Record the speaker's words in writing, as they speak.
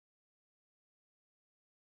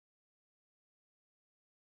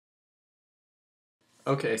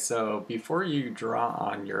Okay, so before you draw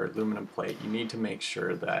on your aluminum plate, you need to make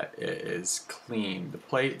sure that it is clean. The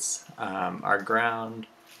plates are ground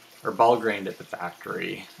or ball grained at the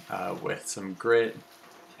factory with some grit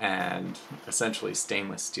and essentially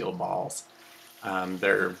stainless steel balls.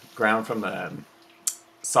 They're ground from a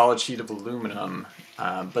solid sheet of aluminum,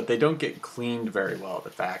 but they don't get cleaned very well at the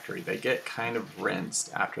factory. They get kind of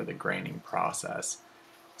rinsed after the graining process.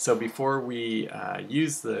 So before we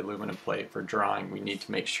use the aluminum plate for drawing, we need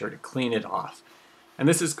to make sure to clean it off. And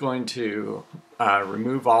this is going to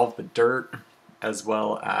remove all of the dirt as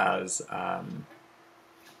well as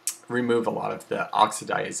remove a lot of the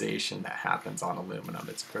oxidization that happens on aluminum.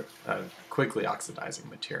 It's a quickly oxidizing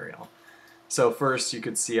material. So first you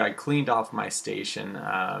could see I cleaned off my station.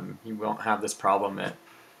 You won't have this problem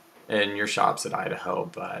in your shops at Idaho,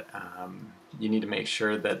 but you need to make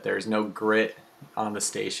sure that there's no grit on the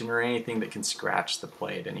station or anything that can scratch the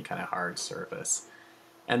plate, any kind of hard surface.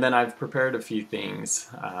 And then I've prepared a few things.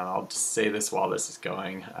 I'll just say this while this is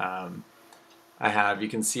going. I have, you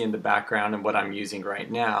can see in the background, and what I'm using right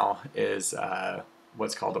now is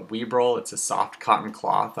what's called a weave roll. It's a soft cotton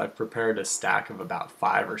cloth. I've prepared a stack of about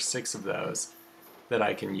 5 or 6 of those that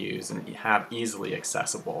I can use and have easily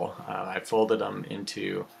accessible. I folded them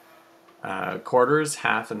into quarters,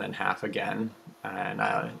 half, and then half again. And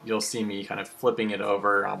you'll see me kind of flipping it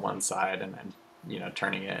over on one side and then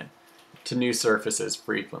turning it to new surfaces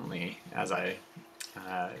frequently as I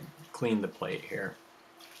clean the plate here.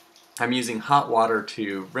 I'm using hot water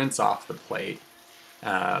to rinse off the plate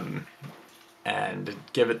and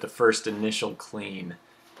give it the first initial clean.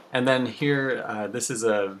 And then here, this is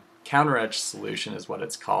a counteretch solution is what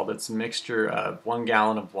it's called. It's a mixture of 1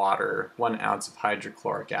 gallon of water, 1 ounce of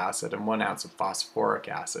hydrochloric acid, and 1 ounce of phosphoric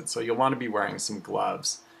acid. So you'll want to be wearing some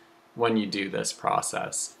gloves when you do this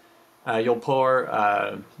process. You'll pour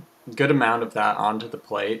a good amount of that onto the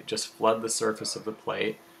plate, just flood the surface of the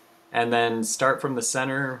plate, and then start from the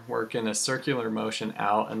center, work in a circular motion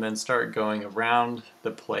out, and then start going around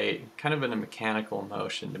the plate, kind of in a mechanical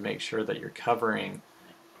motion to make sure that you're covering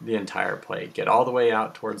the entire plate. Get all the way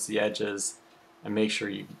out towards the edges and make sure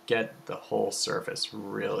you get the whole surface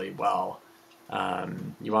really well.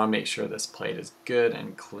 You want to make sure this plate is good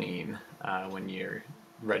and clean when you're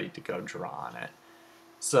ready to go draw on it.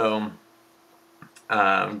 So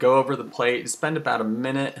go over the plate, spend about a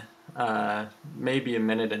minute, maybe a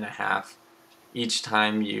minute and a half each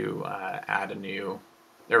time you add a new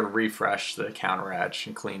or refresh the counter etch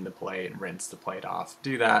and clean the plate and rinse the plate off.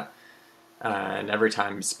 Do that. And every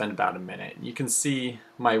time you spend about a minute. You can see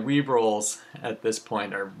my weave rolls at this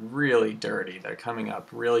point are really dirty. They're coming up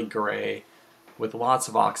really gray with lots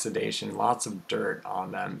of oxidation, lots of dirt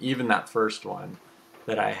on them. Even that first one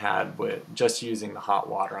that I had with just using the hot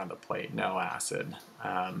water on the plate, no acid,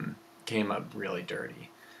 came up really dirty.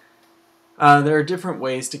 There are different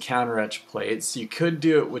ways to counter etch plates. You could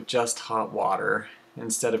do it with just hot water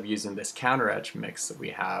instead of using this counter etch mix that we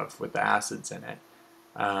have with the acids in it.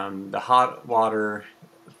 The hot water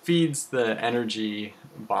feeds the energy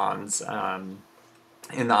bonds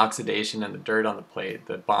in the oxidation and the dirt on the plate,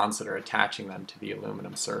 the bonds that are attaching them to the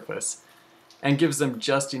aluminum surface, and gives them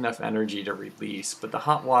just enough energy to release, but the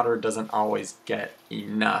hot water doesn't always get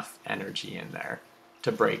enough energy in there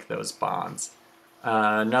to break those bonds.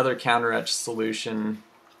 Another counter etch solution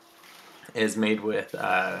is made with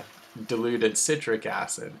diluted citric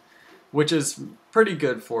acid, which is pretty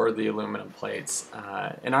good for the aluminum plates.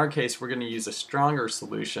 In our case, we're going to use a stronger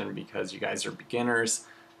solution because you guys are beginners,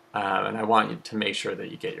 and I want you to make sure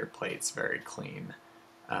that you get your plates very clean.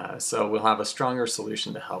 So we'll have a stronger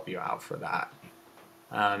solution to help you out for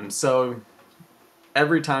that. So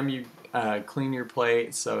every time you clean your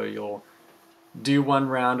plate, so you'll do 1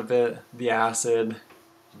 round of it, the acid,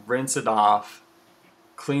 rinse it off,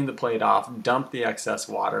 clean the plate off, dump the excess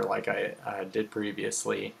water like I did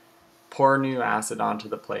previously, pour new acid onto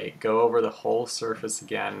the plate, go over the whole surface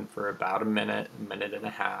again for about a minute and a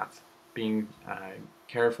half, being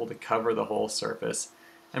careful to cover the whole surface,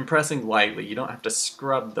 and pressing lightly. You don't have to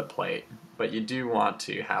scrub the plate, but you do want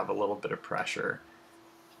to have a little bit of pressure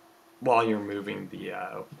while you're moving the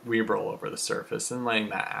weave roll over the surface and letting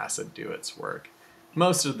that acid do its work.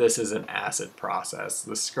 Most of this is an acid process.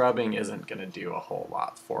 The scrubbing isn't going to do a whole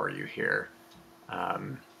lot for you here.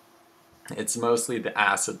 It's mostly the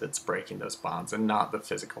acid that's breaking those bonds and not the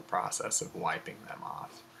physical process of wiping them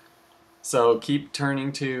off. So keep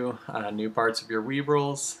turning to new parts of your weave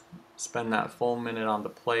rolls, spend that full minute on the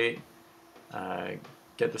plate,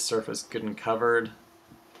 get the surface good and covered,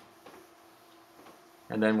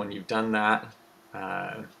 and then when you've done that,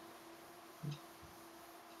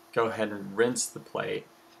 go ahead and rinse the plate.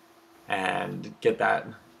 and get that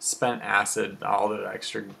spent acid, all the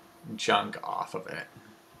extra junk off of it.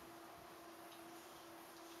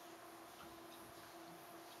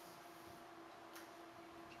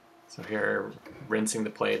 So here, rinsing the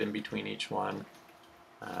plate in between each one,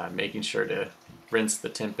 making sure to rinse the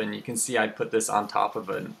tympan. You can see I put this on top of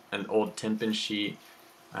an old tympan sheet.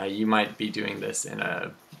 You might be doing this in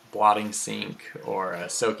a blotting sink or a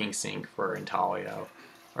soaking sink for intaglio,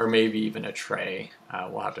 or maybe even a tray.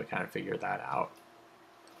 We'll have to kind of figure that out.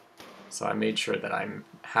 So I made sure that I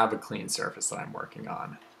have a clean surface that I'm working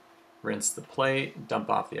on. Rinse the plate, dump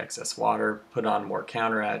off the excess water, put on more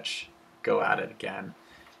Counteretch, go at it again.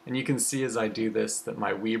 And you can see as I do this that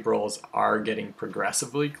my weeb rolls are getting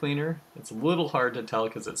progressively cleaner. It's a little hard to tell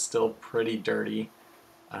because it's still pretty dirty,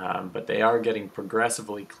 but they are getting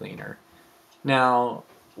progressively cleaner. Now,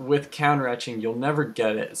 with Counteretching, you'll never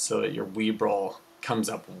get it so that your weeb roll comes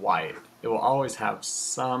up white. It will always have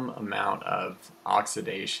some amount of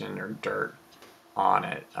oxidation or dirt on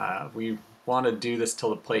it. We want to do this till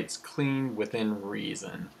the plate's clean within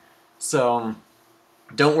reason. So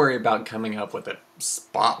don't worry about coming up with a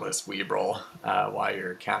spotless weeb roll while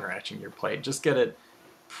you're Counteretching your plate. Just get it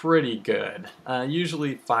pretty good.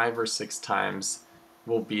 Usually 5 or 6 times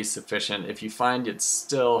will be sufficient. If you find it's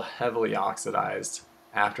still heavily oxidized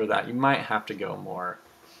after that, you might have to go more.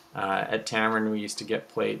 At Tamron, we used to get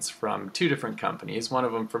plates from 2 different companies, one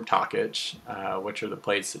of them from Talkage, which are the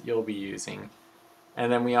plates that you'll be using.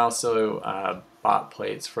 And then we also bought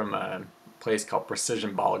plates from a place called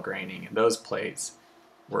Precision Ball Graining, and those plates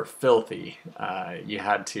were filthy. You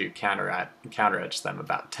had to counteretch them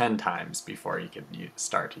about 10 times before you could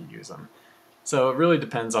start to use them. So it really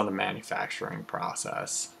depends on the manufacturing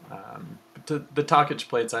process. But the Talkage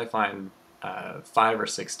plates I find 5 or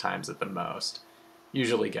 6 times at the most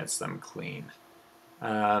usually gets them clean.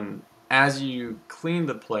 As you clean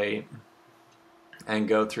the plate and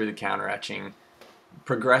go through the Counteretching,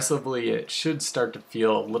 progressively it should start to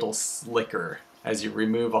feel a little slicker as you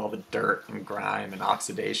remove all the dirt and grime and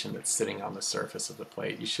oxidation that's sitting on the surface of the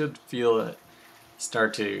plate. You should feel it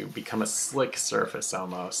start to become a slick surface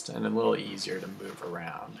almost, and a little easier to move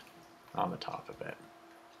around on the top of it.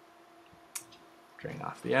 Drain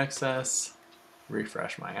off the excess,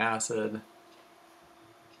 refresh my acid.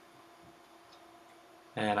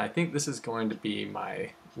 And I think this is going to be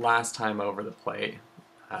my last time over the plate.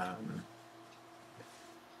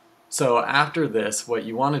 So after this, what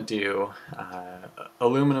you want to do,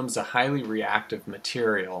 aluminum's a highly reactive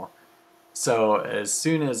material, so as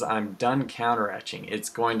soon as I'm done Counteretching, it's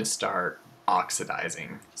going to start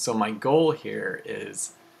oxidizing. So my goal here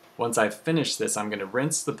is, once I've finished this, I'm going to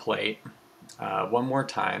rinse the plate one more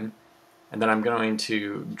time, and then I'm going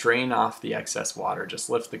to drain off the excess water. Just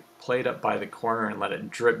lift the plate up by the corner and let it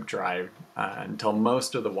drip dry until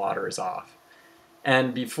most of the water is off.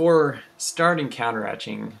 And before starting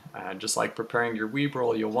Counteretching, just like preparing your weeb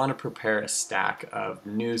roll, you'll want to prepare a stack of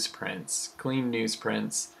newsprints, clean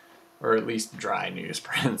newsprints, or at least dry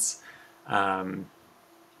newsprints that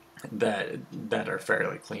are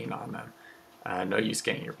fairly clean on them. No use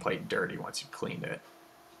getting your plate dirty once you've cleaned it.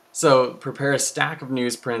 So prepare a stack of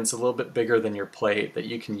newsprints a little bit bigger than your plate that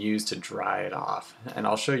you can use to dry it off. And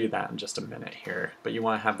I'll show you that in just a minute here. But you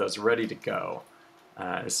want to have those ready to go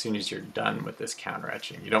as soon as you're done with this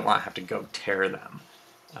Counteretching. You don't want to have to go tear them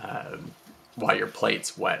while your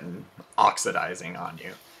plate's wet and oxidizing on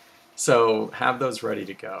you. So have those ready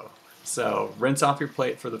to go. So rinse off your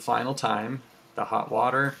plate for the final time, the hot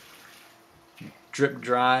water, drip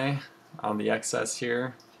dry on the excess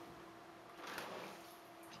here.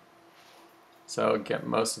 So get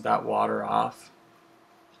most of that water off.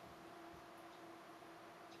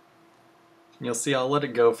 And you'll see I'll let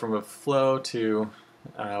it go from a flow to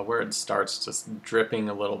where it starts just dripping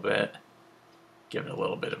a little bit. Give it a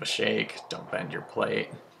little bit of a shake, don't bend your plate.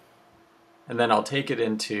 And then I'll take it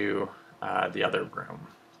into the other room.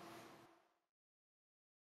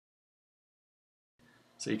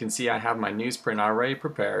 So you can see I have my newsprint already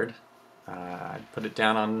prepared. I put it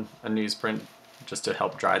down on a newsprint just to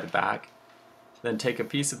help dry the back. Then take a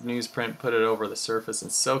piece of newsprint, put it over the surface,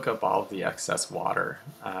 and soak up all of the excess water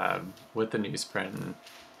with the newsprint. And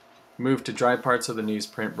move to dry parts of the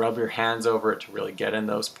newsprint, rub your hands over it to really get in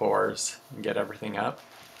those pores and get everything up.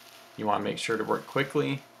 You want to make sure to work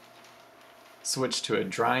quickly. Switch to a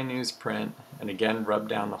dry newsprint, and again rub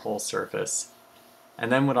down the whole surface.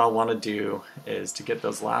 And then what I'll want to do is, to get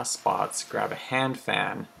those last spots, grab a hand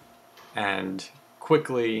fan and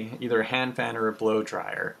quickly, either a hand fan or a blow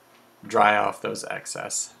dryer, dry off those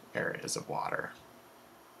excess areas of water.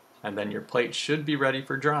 And then your plate should be ready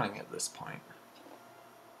for drying at this point.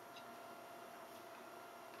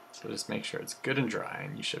 So just make sure it's good and dry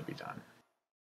and you should be done.